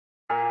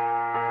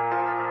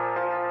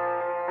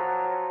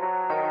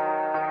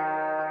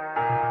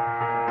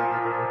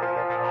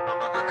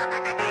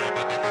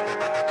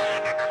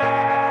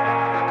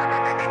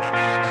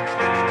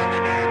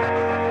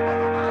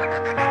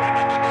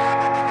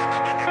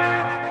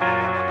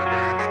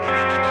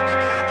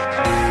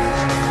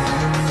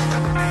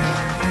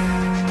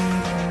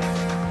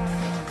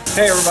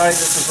Hey everybody,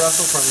 this is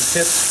Russell from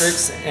Tips,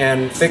 Tricks,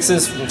 and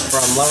Fixes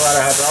from Lowrider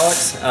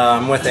Hydraulics.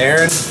 I'm with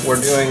Aaron. We're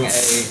doing a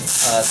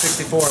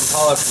 64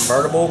 Impala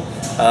convertible,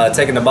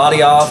 taking the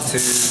body off to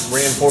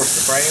reinforce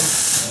the frame.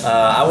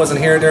 I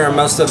wasn't here during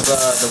most of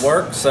the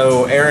work,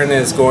 so Aaron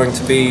is going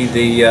to be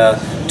the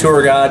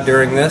tour guide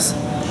during this.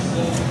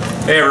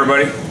 Hey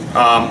everybody,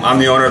 I'm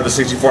the owner of the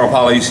 64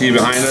 Impala you see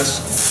behind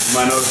us. You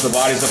might notice the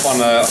body's up on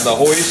the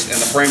hoist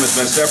and the frame has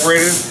been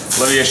separated.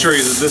 Let me assure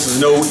you that this is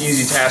no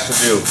easy task to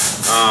do.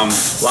 A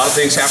lot of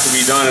things have to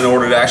be done in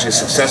order to actually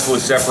successfully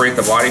separate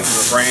the body from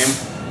the frame.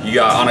 You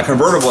got, on a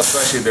convertible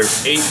especially,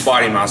 there's 8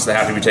 body mounts that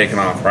have to be taken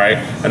off, right?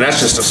 And that's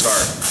just a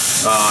start.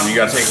 You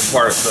got to take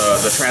apart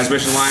the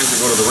transmission lines that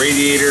go to the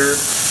radiator,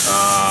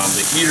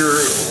 the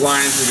heater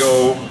lines that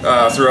go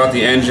throughout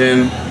the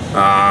engine.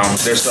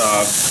 There's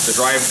the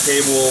drive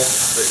cable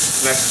that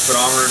connects the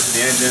speedometer to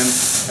the engine,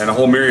 and a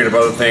whole myriad of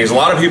other things. A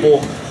lot of people,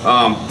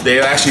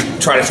 they actually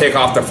try to take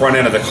off the front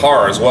end of the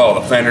car as well,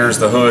 the fenders,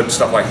 the hood,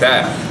 stuff like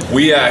that.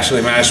 We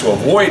actually managed to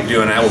avoid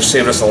doing that, which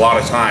saved us a lot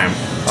of time.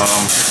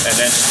 And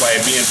then just by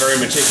being very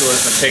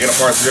meticulous and taking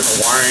apart the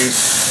different wirings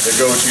that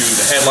go to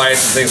the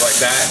headlights and things like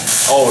that.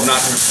 Oh, not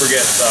to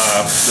forget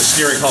the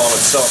steering column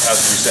itself has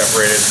to be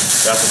separated.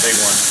 That's a big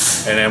one.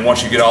 And then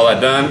once you get all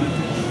that done,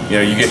 you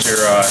know, you get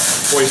your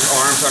hoist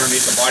arms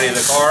underneath the body of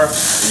the car,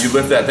 and you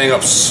lift that thing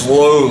up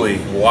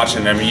slowly,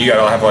 watching. I mean, you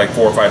gotta have like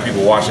 4 or 5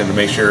 people watching to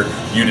make sure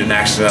you didn't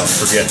accidentally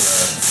forget to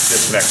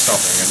disconnect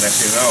something. And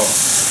next thing you know,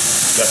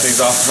 that thing's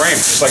off the frame,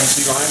 just like you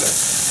see behind us.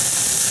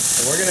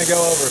 So we're going to go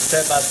over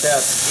step by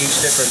step each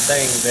different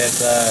thing that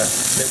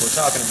we're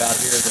talking about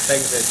here, the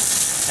things that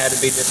had to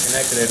be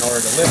disconnected in order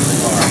to lift the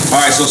car.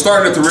 All right, so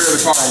starting at the rear of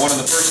the car, one of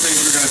the first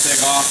things you're going to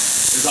take off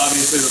is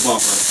obviously the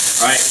bumper.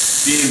 All right,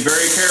 being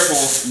very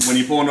careful when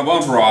you're pulling the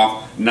bumper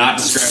off, not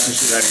to scratch the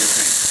shit out of your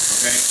paint.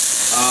 Okay.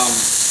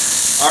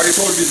 I already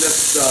told you that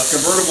the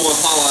convertible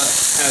Impala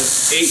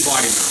has 8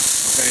 body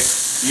mounts. Okay,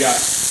 you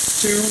got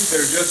 2 that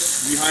are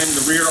just behind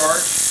the rear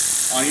arch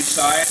on each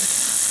side.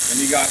 And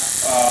you got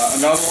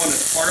another one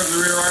that's part of the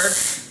rear arch,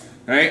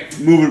 right?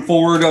 Moving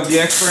forward of the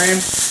X-frame,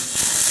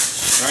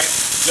 right?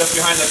 Just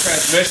behind the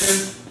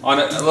transmission, on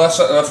the left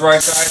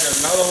right side, there's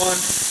another one,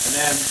 and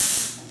then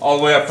all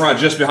the way up front,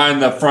 just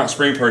behind the front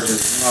spring purchase,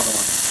 is another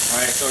one.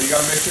 All right, so you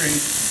got to make sure you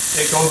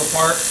take those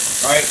apart,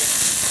 right?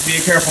 Be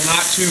careful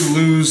not to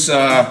lose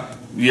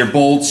your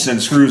bolts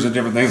and screws and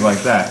different things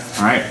like that.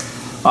 All right.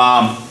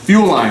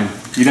 Fuel line.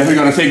 You're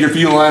definitely going to take your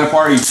fuel line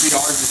apart. You see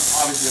ours is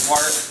obviously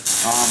apart.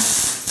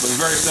 But it's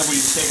very simple.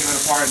 You just take it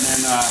apart, and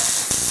then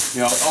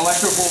you know,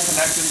 electrical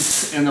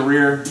connections in the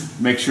rear,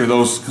 make sure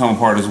those come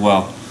apart as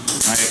well.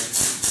 All right.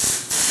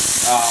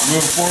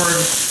 Move forward.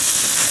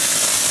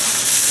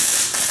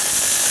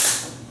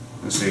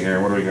 Let's see here.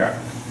 What do we got?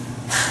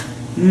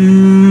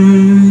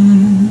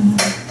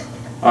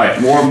 All right.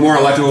 More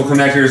electrical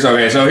connectors.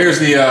 Okay. So here's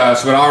the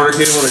speedometer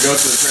cable that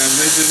goes to the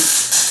transmission.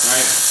 All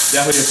right.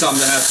 Definitely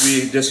something that has to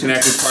be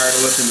disconnected prior to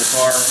lifting the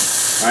car.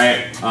 All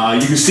right.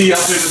 You can see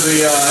up into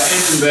the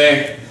engine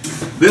bay.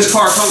 This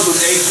car comes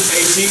with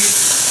AC,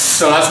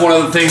 so that's one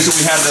of the things that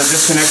we had to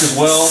disconnect as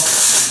well.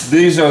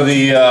 These are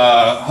the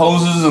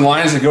hoses and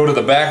lines that go to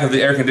the back of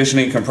the air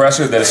conditioning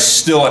compressor that is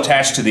still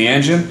attached to the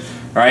engine.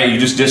 All right, you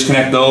just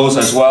disconnect those,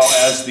 as well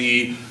as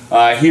the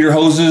heater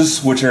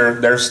hoses, which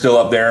they're still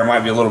up there. It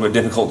might be a little bit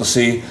difficult to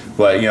see,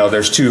 but you know,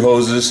 there's 2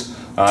 hoses.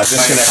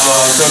 Disconnect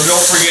those. So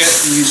don't forget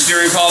the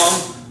steering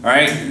column. All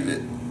right,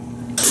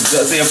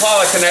 the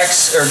Impala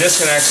connects or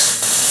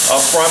disconnects up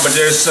front, but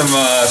there's some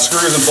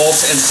screws and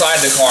bolts inside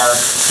the car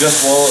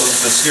just below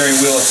the steering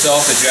wheel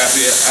itself that you have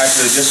to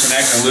actually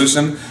disconnect and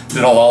loosen.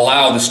 That'll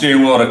allow the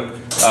steering wheel to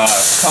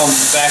come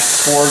back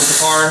towards the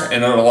car,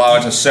 and it'll allow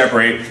it to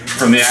separate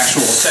from the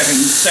actual second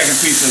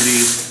piece of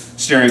the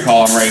steering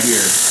column right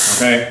here.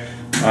 Okay.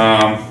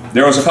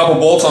 There was a couple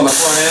bolts on the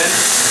front end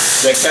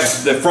that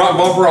kept the front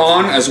bumper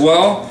on as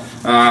well.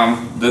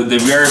 The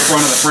very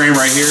front of the frame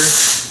right here.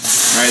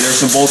 All right, there's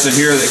some bolts in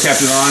here that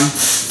kept it on.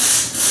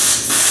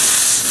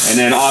 And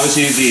then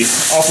obviously the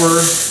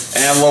upper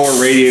and lower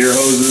radiator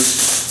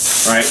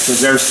hoses, right?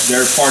 Because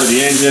they're part of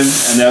the engine,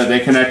 and they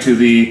connect to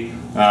the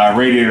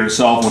radiator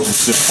itself, which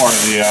is just part of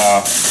the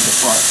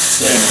front.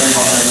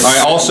 All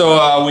right.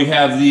 Also, we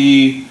have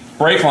the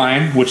brake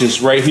line, which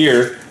is right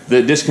here,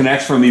 that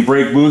disconnects from the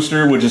brake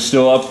booster, which is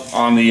still up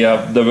on the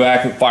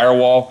back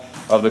firewall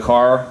of the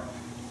car.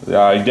 You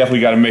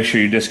definitely got to make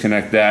sure you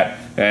disconnect that,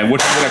 and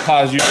which is going to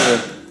cause you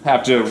to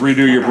have to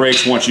redo your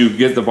brakes once you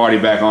get the body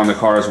back on the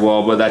car as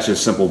well, but that's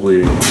just simple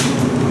bleeding.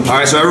 All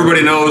right, so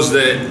everybody knows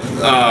that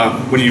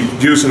when you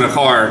juicing a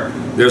car,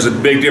 there's a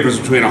big difference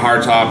between a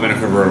hardtop and a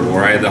convertible,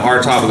 right? The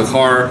hardtop of the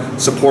car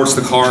supports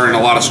the car in a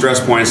lot of stress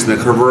points, and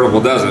the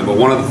convertible doesn't. But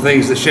one of the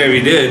things that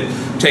Chevy did,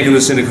 taking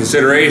this into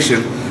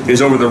consideration,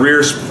 is over the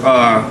rear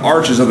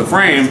arches of the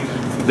frame,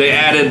 they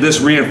added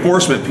this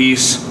reinforcement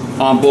piece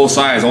on both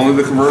sides. Only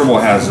the convertible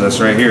has this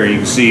right here. You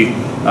can see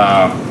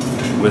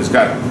it's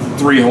got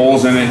 3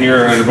 holes in it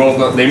here, and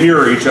they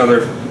mirror each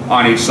other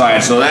on each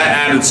side. So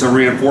that added some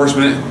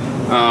reinforcement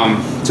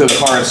to the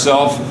car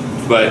itself.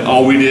 But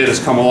all we did is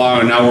come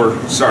along, and now we're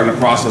starting the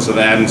process of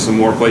adding some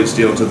more plate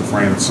steel to the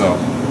frame itself.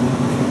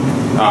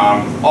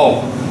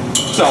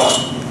 So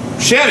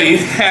Chevy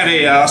had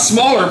a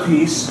smaller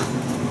piece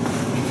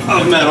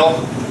of metal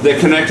that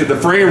connected the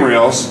frame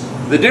rails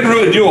that didn't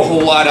really do a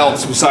whole lot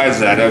else besides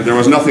that. There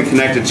was nothing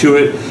connected to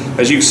it.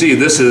 As you can see,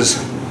 this is,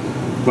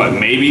 what,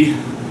 maybe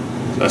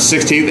a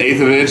 1/16,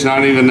 1/8 of an inch,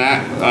 not even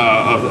that,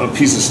 a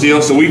piece of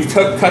steel. So we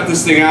cut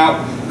this thing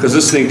out because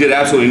this thing did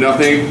absolutely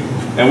nothing.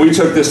 And we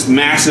took this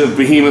massive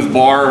behemoth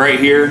bar right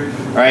here,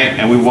 right,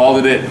 and we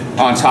welded it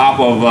on top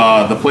of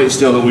the plate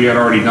steel that we had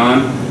already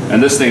done.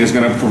 And this thing is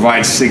going to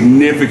provide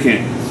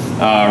significant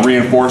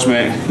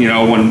reinforcement, you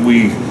know, when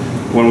we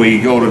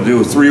go to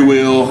do a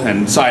 3-wheel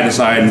and side to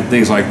side and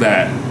things like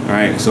that. All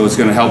right, so it's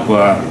going to help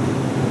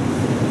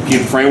keep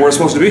the frame where it's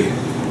supposed to be.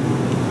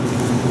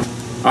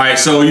 All right,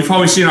 so you've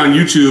probably seen on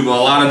YouTube, a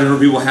lot of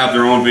different people have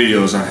their own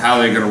videos on how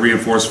they're going to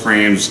reinforce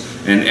frames,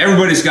 and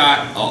everybody's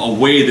got a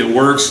way that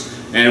works.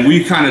 And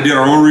we kind of did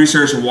our own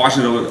research and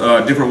watching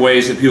different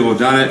ways that people have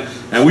done it.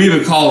 And we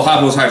even called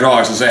Hydraulics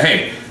Hydraulics and said,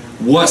 hey,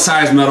 what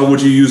size metal would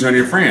you use on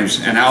your frames?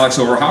 And Alex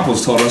over at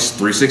Hydraulics told us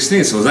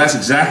 3/16. So that's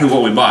exactly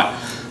what we bought.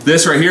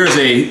 This right here is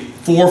a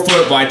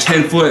 4-foot by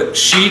 10-foot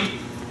sheet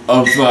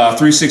of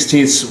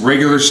 3/16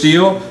 regular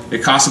steel.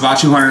 It costs about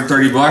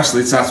 230 bucks. At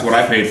least that's what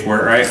I paid for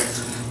it, right?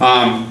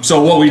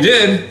 So what we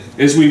did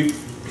is we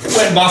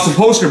went and bought some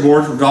poster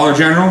board from Dollar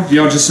General. You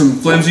know, just some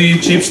flimsy,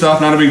 cheap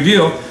stuff, not a big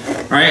deal.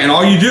 Right, and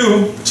all you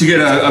do to get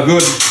a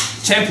good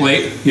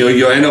template, you know,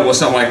 you'll end up with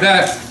something like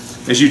that,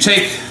 is you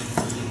take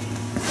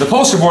the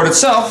poster board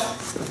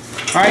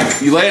itself,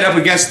 right, you lay it up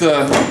against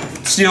the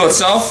steel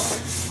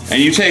itself,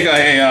 and you take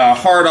a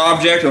hard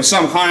object of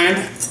some kind,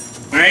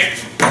 right,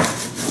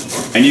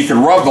 and you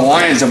can rub the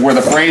lines of where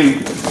the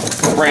frame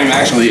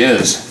actually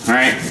is,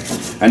 right,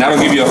 and that'll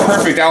give you a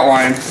perfect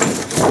outline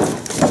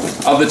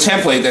of the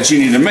template that you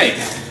need to make.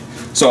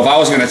 So if I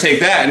was going to take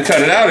that and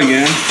cut it out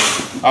again,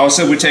 I would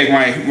simply take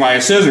my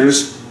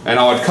scissors and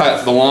I would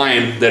cut the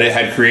line that it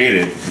had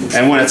created.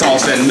 And when it's all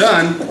said and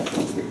done,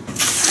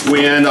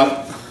 we end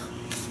up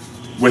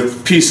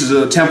with pieces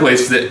of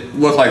templates that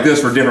look like this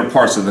for different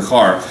parts of the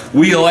car.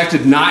 We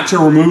elected not to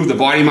remove the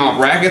body mount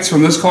brackets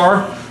from this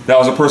car. That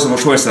was a personal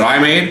choice that I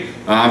made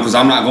because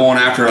I'm not going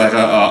after like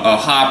a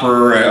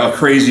hopper, a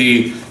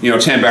crazy, you know,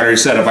 10 battery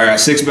setup. I got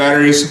 6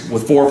 batteries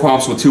with 4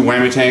 pumps with 2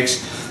 whammy tanks.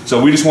 So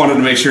we just wanted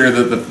to make sure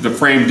that the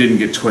frame didn't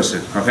get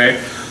twisted, okay?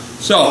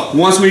 So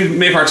once we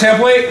make our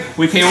template,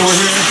 we came over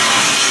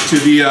here to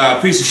the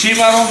piece of sheet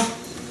metal.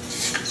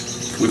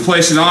 We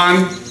placed it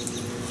on,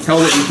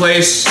 held it in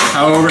place,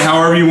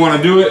 however you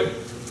want to do it.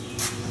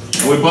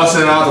 And we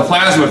busted it out with the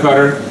plasma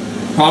cutter.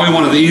 Probably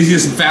one of the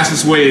easiest and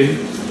fastest way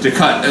to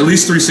cut at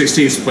least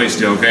 3/16 plate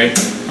steel, okay?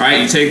 All right,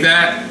 you take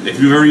that.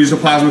 If you've ever used a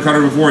plasma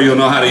cutter before, you'll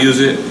know how to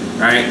use it,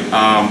 all right?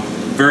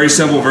 Very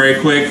simple, very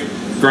quick.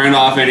 Grind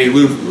off any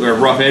loop or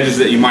rough edges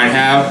that you might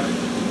have.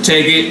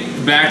 Take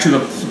it back to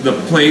the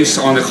place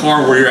on the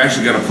car where you're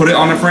actually going to put it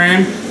on the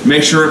frame.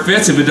 Make sure it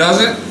fits. If it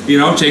doesn't, you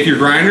know, take your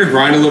grinder,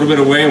 grind a little bit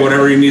away,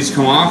 whatever needs to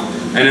come off,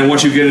 and then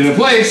once you get it in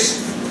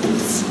place,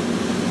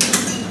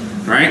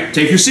 right,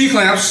 take your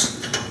C-clamps,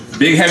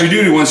 big heavy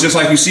duty ones just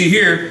like you see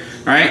here,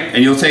 right,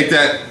 and you'll take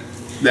that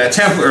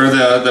template or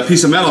the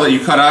piece of metal that you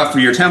cut out for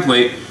your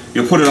template,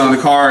 you'll put it on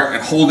the car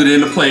and hold it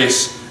into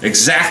place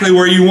exactly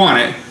where you want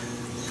it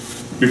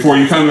before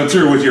you come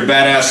through with your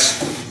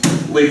badass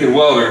Lincoln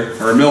welder,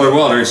 or Miller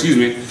welder, excuse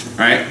me,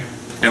 right,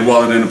 and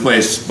weld it into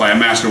place by a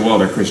master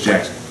welder, Chris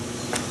Jackson.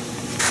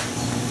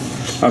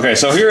 Okay,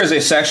 so here is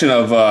a section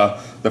of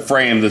the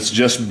frame that's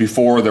just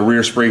before the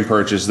rear spring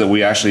purchase that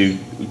we actually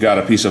got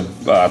a piece of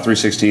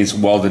 3/16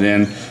 welded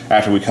in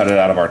after we cut it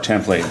out of our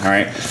template, all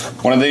right?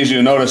 One of the things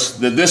you'll notice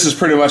that this is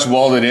pretty much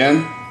welded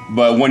in,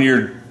 but when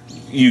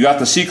you got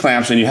the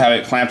C-clamps and you have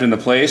it clamped into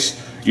place,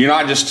 you're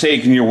not just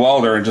taking your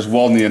welder and just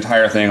welding the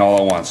entire thing all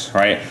at once,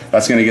 right?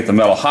 That's gonna get the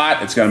metal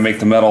hot, it's gonna make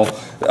the metal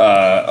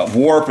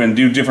warp and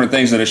do different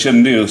things that it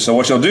shouldn't do. So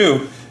what you'll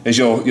do is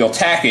you'll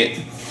tack it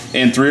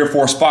in 3 or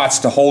 4 spots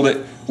to hold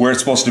it where it's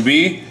supposed to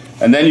be,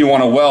 and then you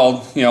wanna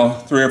weld, you know,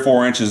 3 or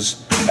 4 inches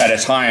at a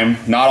time,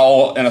 not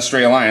all in a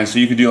straight line. So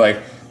you could do like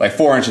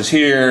 4 inches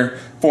here,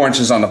 4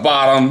 inches on the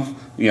bottom,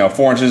 you know,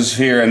 4 inches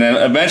here, and then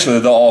eventually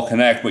they'll all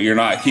connect, but you're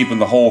not keeping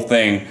the whole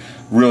thing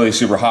really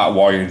super hot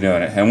while you're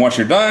doing it. And once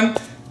you're done,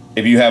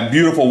 if you have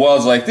beautiful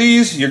welds like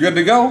these, you're good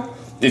to go.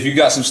 If you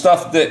got some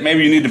stuff that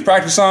maybe you need to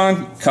practice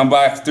on, come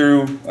back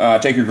through,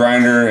 take your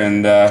grinder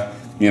and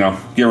you know,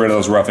 get rid of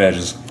those rough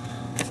edges.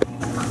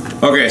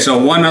 Okay, so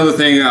one other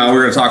thing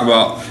we're gonna talk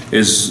about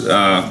is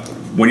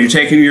when you're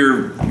taking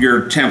your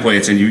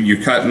templates and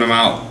you're cutting them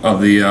out of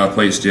the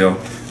plate steel,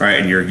 right,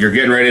 and you're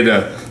getting ready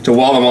to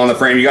weld them on the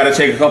frame, you gotta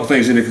take a couple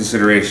things into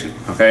consideration,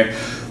 okay?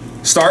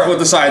 Start with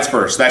the sides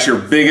first. That's your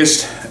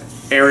biggest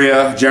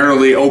area,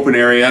 generally open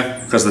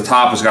area, because the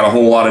top has got a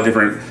whole lot of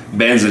different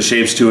bends and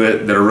shapes to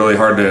it that are really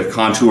hard to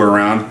contour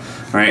around,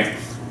 right?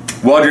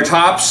 Weld your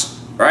tops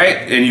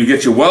right? And you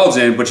get your welds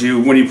in, but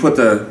when you put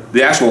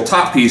the actual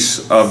top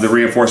piece of the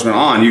reinforcement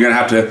on, you're gonna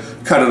have to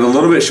cut it a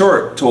little bit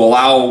short to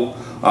allow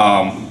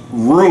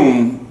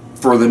room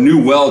for the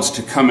new welds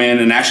to come in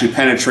and actually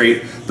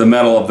penetrate the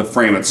metal of the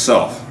frame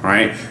itself,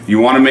 right? You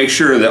want to make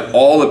sure that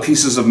all the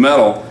pieces of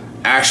metal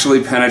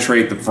actually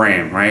penetrate the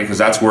frame, right? Because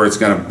that's where it's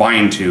going to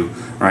bind to,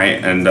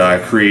 right? And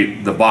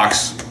create the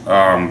box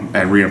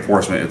and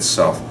reinforcement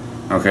itself,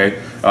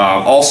 okay?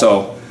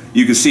 Also,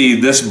 you can see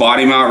this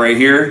body mount right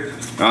here.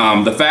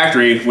 The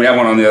factory, we have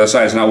one on the other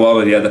side, it's not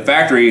welded yet. The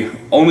factory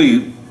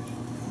only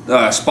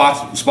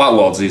spot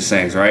welds these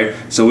things, right?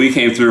 So we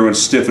came through and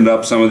stiffened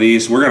up some of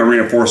these. We're going to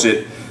reinforce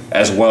it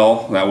as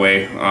well. That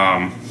way,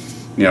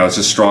 you know, it's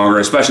just stronger,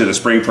 especially the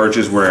spring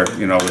perches where,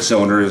 you know, the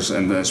cylinders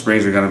and the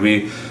springs are going to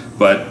be.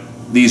 But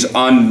these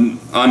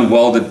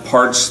unwelded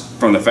parts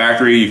from the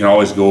factory, you can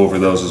always go over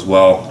those as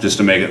well, just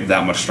to make it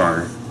that much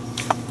stronger.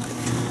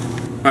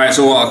 All right,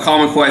 so a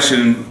common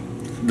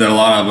question that a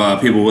lot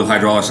of people with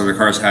hydraulics on their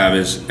cars have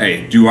is,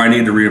 hey, do I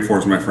need to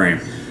reinforce my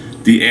frame?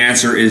 The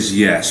answer is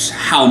yes.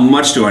 How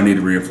much do I need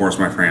to reinforce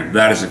my frame?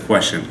 That is the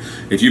question.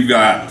 If you've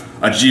got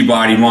a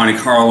G-body, Monte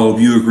Carlo,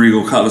 Buick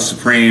Regal, Cutlass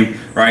Supreme,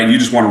 right? You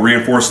just want to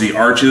reinforce the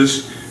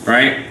arches,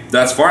 right?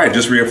 That's fine,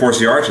 just reinforce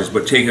the arches,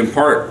 but take in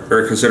part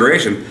or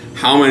consideration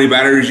how many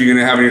batteries you're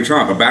gonna have in your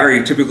trunk. A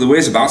battery typically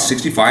weighs about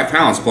 65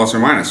 pounds, plus or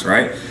minus,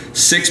 right?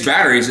 6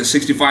 batteries at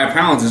 65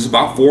 pounds is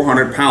about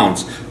 400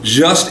 pounds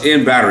just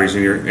in batteries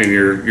in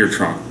your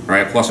trunk,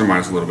 right? Plus or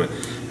minus a little bit,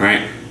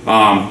 right?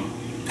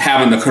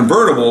 Having the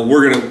convertible,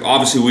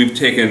 obviously we've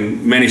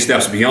taken many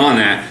steps beyond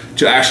that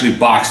to actually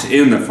box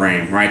in the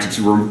frame, right?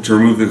 To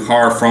remove the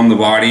car from the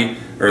body,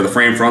 or the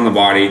frame from the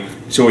body,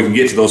 so we can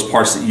get to those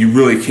parts that you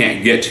really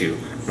can't get to,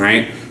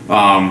 right?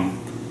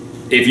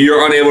 If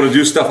you're unable to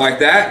do stuff like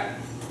that,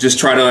 just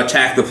try to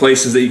attack the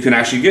places that you can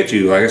actually get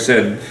to. Like I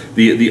said,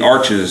 the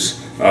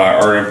arches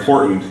are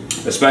important,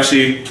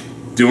 especially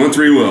doing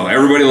 3-wheel.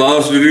 Everybody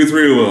loves to do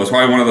 3-wheel. It's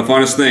probably one of the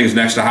funnest things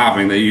next to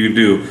hopping that you can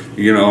do.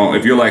 You know,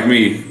 if you're like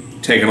me,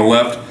 taking a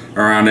left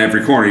around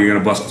every corner, you're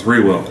gonna bust a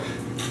 3-wheel.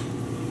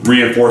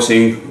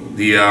 Reinforcing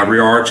the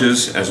rear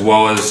arches, as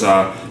well as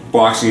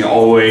boxing it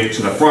all the way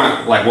to the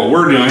front, like what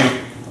we're doing,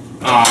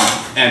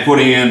 and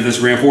putting in this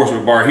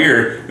reinforcement bar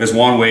here is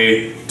one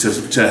way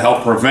to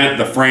help prevent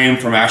the frame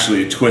from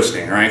actually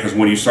twisting, right? Because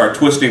when you start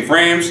twisting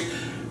frames,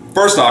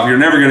 first off, you're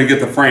never gonna get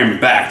the frame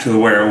back to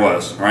where it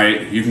was,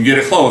 right? You can get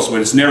it close,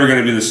 but it's never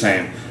gonna be the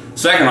same.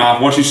 Second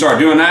off, once you start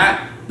doing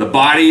that, the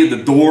body, the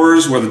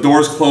doors, where the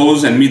doors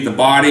close and meet the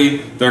body,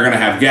 they're gonna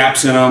have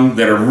gaps in them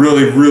that are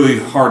really, really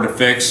hard to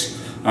fix.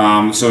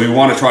 So you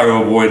wanna try to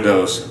avoid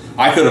those.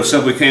 I could have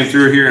simply came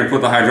through here and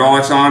put the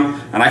hydraulics on,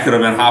 and I could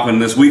have been hopping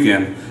this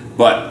weekend,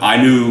 but I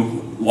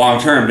knew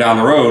long-term down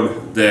the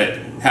road that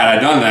had I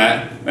done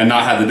that and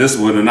not had the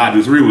discipline to not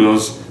do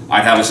 3-wheels,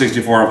 I'd have a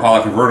 64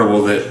 Impala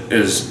convertible that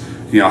is,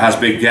 you know, has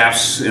big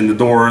gaps in the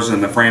doors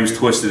and the frame's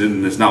twisted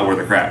and it's not worth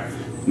the crap.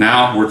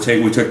 Now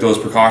we took those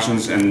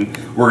precautions, and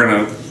we're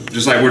gonna,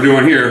 just like we're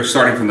doing here,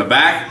 starting from the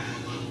back,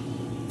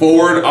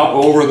 forward, up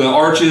over the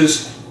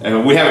arches,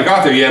 and we haven't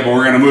got there yet, but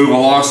we're gonna move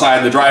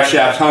alongside the drive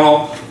shaft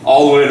tunnel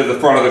all the way to the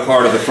front of the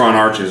car, to the front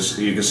arches,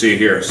 you can see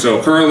here.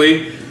 So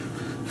currently,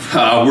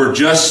 we're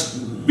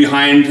just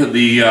behind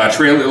the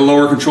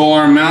lower control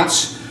arm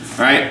mounts,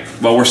 right?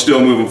 But we're still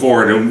moving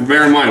forward. And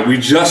bear in mind, we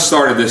just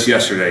started this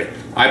yesterday.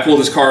 I pulled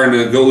this car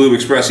into Go Lube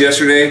Express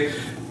yesterday,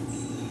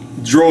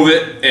 drove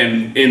it,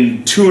 and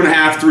in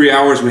 2.5, 3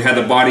 hours, we had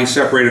the body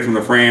separated from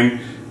the frame,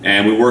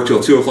 and we worked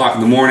till 2 o'clock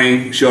in the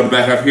morning, showed it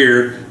back up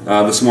here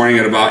this morning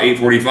at about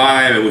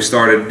 8:45, and we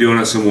started doing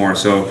it some more.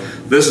 So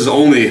this is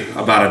only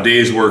about a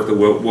day's work of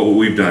what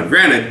we've done.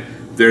 Granted,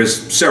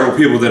 there's several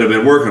people that have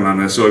been working on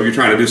this, so if you're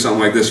trying to do something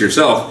like this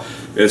yourself,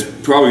 it's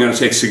probably going to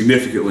take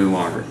significantly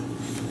longer.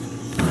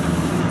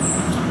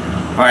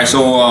 All right,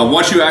 so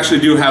once you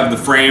actually do have the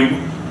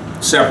frame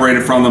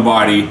separated from the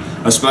body,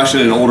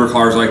 especially in older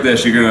cars like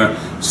this, you're going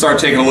to start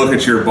taking a look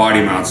at your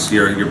body mounts,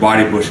 your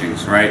body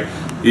bushings, right?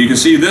 You can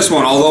see this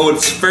one, although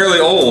it's fairly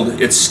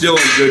old, it's still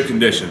in good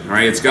condition,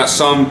 right? It's got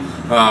some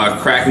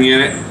cracking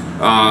in it.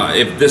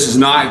 If this is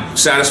not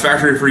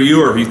satisfactory for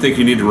you, or if you think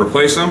you need to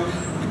replace them,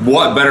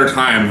 what better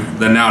time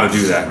than now to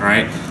do that,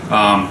 right?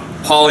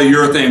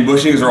 Polyurethane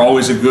bushings are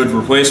always a good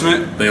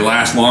replacement. They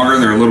last longer,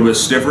 they're a little bit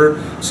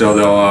stiffer, so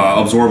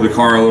they'll absorb the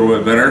car a little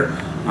bit better.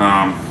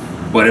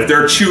 But if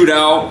they're chewed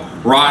out,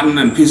 rotten,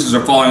 and pieces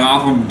are falling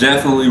off them,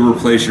 definitely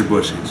replace your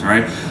bushings,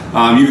 right?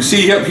 You can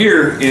see up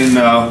here in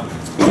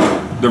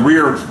the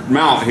rear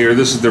mount here,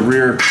 this is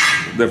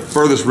the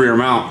furthest rear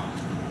mount.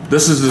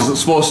 This is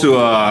supposed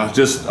to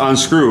just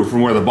unscrew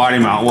from where the body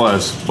mount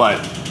was,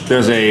 but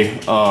there's a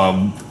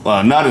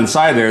nut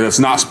inside there that's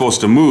not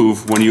supposed to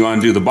move when you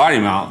undo the body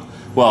mount.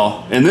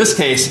 Well, in this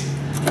case,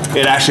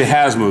 it actually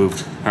has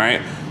moved, all right?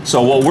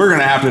 So what we're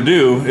gonna have to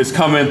do is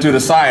come in through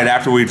the side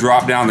after we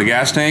drop down the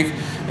gas tank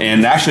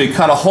and actually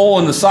cut a hole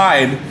in the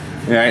side,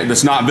 right,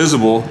 that's not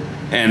visible,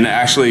 and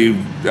actually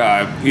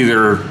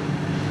either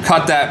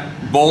cut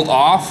that bolt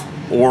off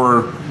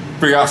or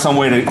figure out some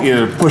way to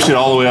either push it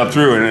all the way up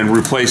through and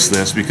replace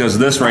this, because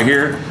this right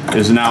here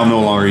is now no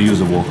longer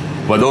usable.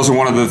 But those are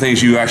one of the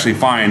things you actually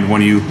find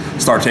when you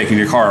start taking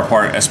your car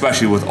apart,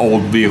 especially with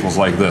old vehicles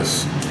like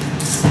this.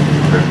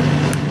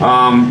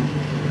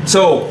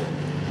 So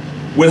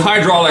with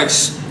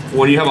hydraulics,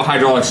 when you have a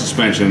hydraulic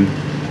suspension,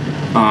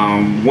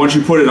 once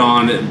you put it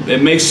on,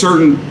 it makes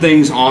certain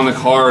things on the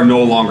car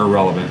no longer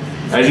relevant.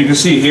 As you can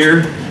see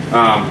here,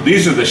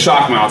 these are the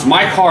shock mounts.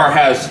 My car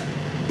has,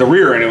 the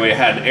rear anyway,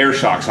 had air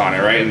shocks on it,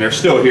 right? And they're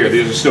still here,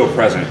 these are still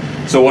present.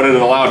 So what it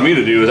allowed me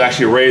to do is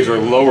actually raise or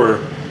lower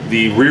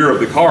the rear of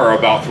the car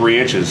about 3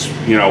 inches,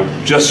 you know,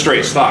 just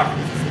straight stock.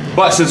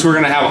 But since we're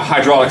gonna have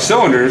hydraulic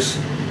cylinders,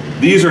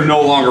 these are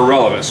no longer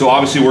relevant. So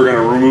obviously we're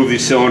gonna remove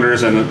these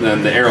cylinders and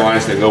the air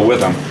lines that go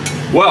with them.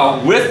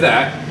 Well, with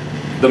that,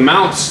 the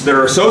mounts that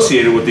are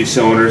associated with these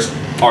cylinders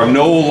are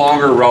no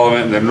longer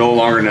relevant and they're no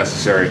longer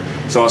necessary.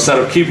 So instead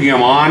of keeping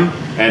them on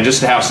and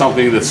just to have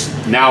something that's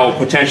now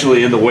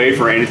potentially in the way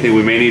for anything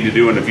we may need to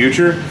do in the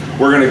future,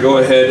 we're gonna go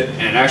ahead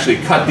and actually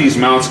cut these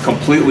mounts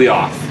completely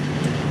off,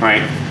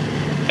 right?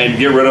 And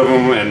get rid of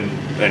them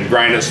and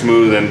grind it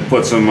smooth and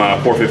put some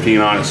 415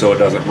 on it so it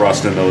doesn't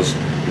rust in those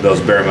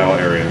bare metal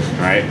areas,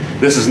 right?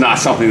 This is not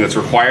something that's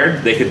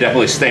required. They could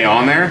definitely stay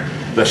on there.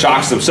 The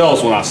shocks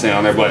themselves will not stay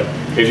on there, but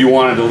if you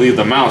wanted to leave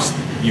the mounts,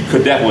 you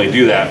could definitely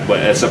do that. But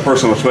it's a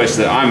personal choice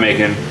that I'm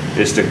making,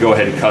 is to go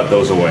ahead and cut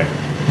those away.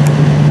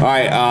 All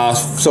right,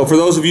 so for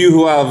those of you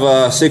who have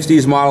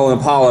 60s model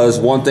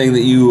Impalas, one thing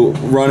that you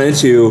run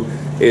into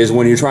is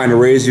when you're trying to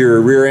raise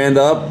your rear end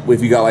up,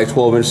 if you got like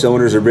 12-inch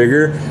cylinders or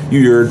bigger,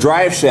 your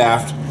drive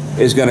shaft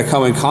is going to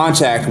come in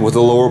contact with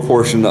the lower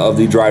portion of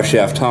the drive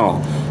shaft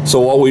tunnel. So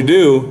what we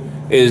do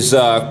is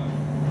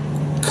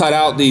cut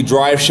out the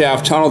drive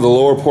shaft tunnel, the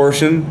lower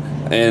portion,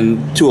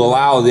 and to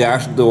allow the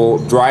actual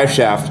drive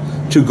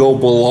shaft to go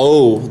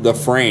below the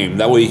frame.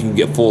 That way you can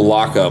get full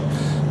lockup.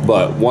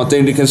 But one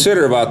thing to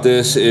consider about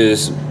this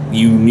is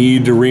you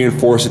need to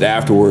reinforce it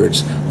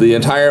afterwards. The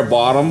entire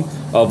bottom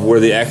of where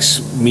the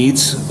X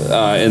meets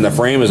in the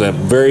frame is a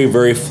very,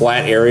 very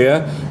flat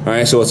area. All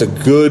right, so it's a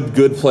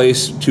good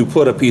place to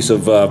put a piece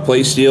of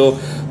plate steel,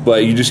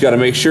 but you just got to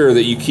make sure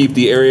that you keep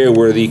the area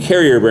where the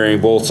carrier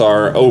bearing bolts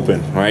are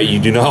open. Right, you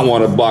do not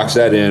want to box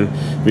that in,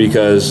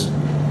 because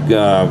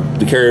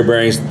the carrier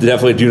bearings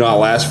definitely do not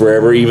last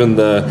forever. Even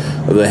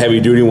the heavy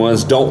duty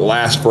ones don't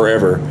last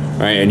forever.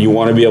 Right, and you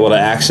want to be able to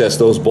access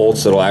those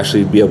bolts that'll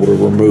actually be able to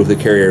remove the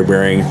carrier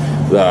bearing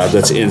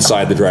that's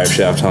inside the drive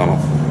shaft tunnel.